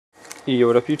Yo,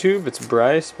 what up YouTube? It's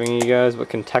Bryce, bringing you guys what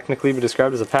can technically be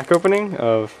described as a pack opening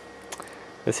of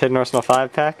this Hidden Arsenal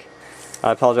 5 pack.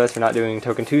 I apologize for not doing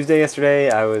Token Tuesday yesterday.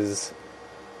 I was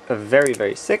very,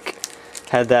 very sick.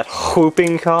 Had that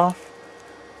whooping cough.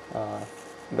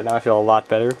 But now I feel a lot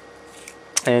better.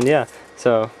 And yeah,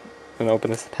 so I'm going to open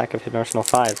this pack of Hidden Arsenal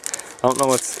 5. I don't know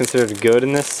what's considered good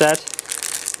in this set.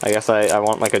 I guess I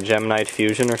want like a Gem Knight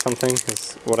Fusion or something,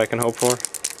 is what I can hope for.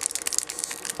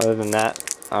 Other than that,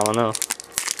 I don't know.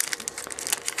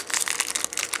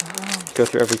 Go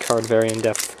through every card very in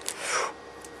depth.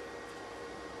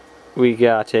 We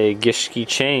got a Gishki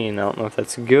Chain. I don't know if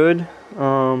that's good.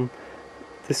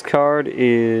 This card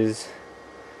is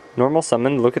normal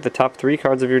summon. Look at the top 3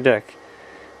 cards of your deck.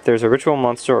 If there's a ritual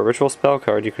monster or ritual spell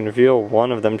card, you can reveal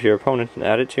one of them to your opponent and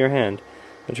add it to your hand.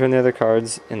 Return the other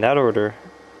cards in that order.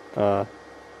 In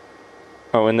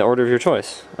the order of your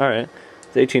choice. Alright.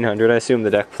 It's 1800. I assume the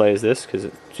deck plays this because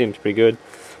it seems pretty good.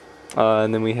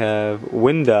 And then we have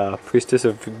Winda, Priestess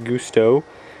of Gusto.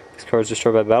 This card is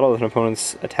destroyed by battle with an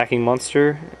opponent's attacking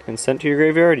monster and sent to your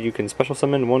graveyard. You can special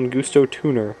summon one Gusto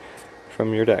Tuner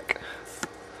from your deck.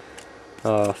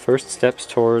 First steps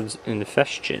towards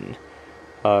Infestion.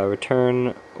 Return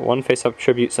one face-up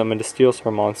tribute summon to Steel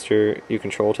Star monster you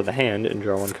control to the hand and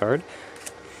draw one card.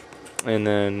 And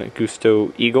then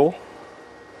Gusto Eagle.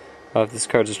 If this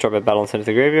card is destroyed by battle and sent to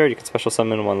the graveyard, you can special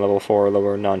summon one level 4 or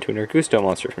lower non-tuner Gusto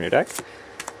monster from your deck.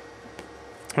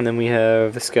 And then we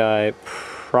have this guy,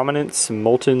 Prominence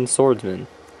Molten Swordsman.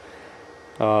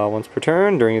 Once per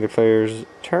turn, during either player's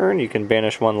turn, you can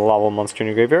banish one lava monster in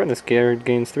your graveyard, and this card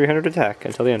gains 300 attack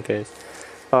until the end phase.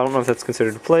 I don't know if that's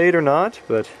considered played or not,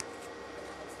 but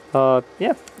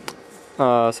yeah.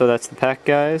 So that's the pack,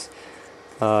 guys.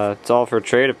 It's all for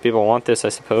trade if people want this, I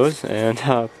suppose,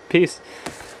 and peace.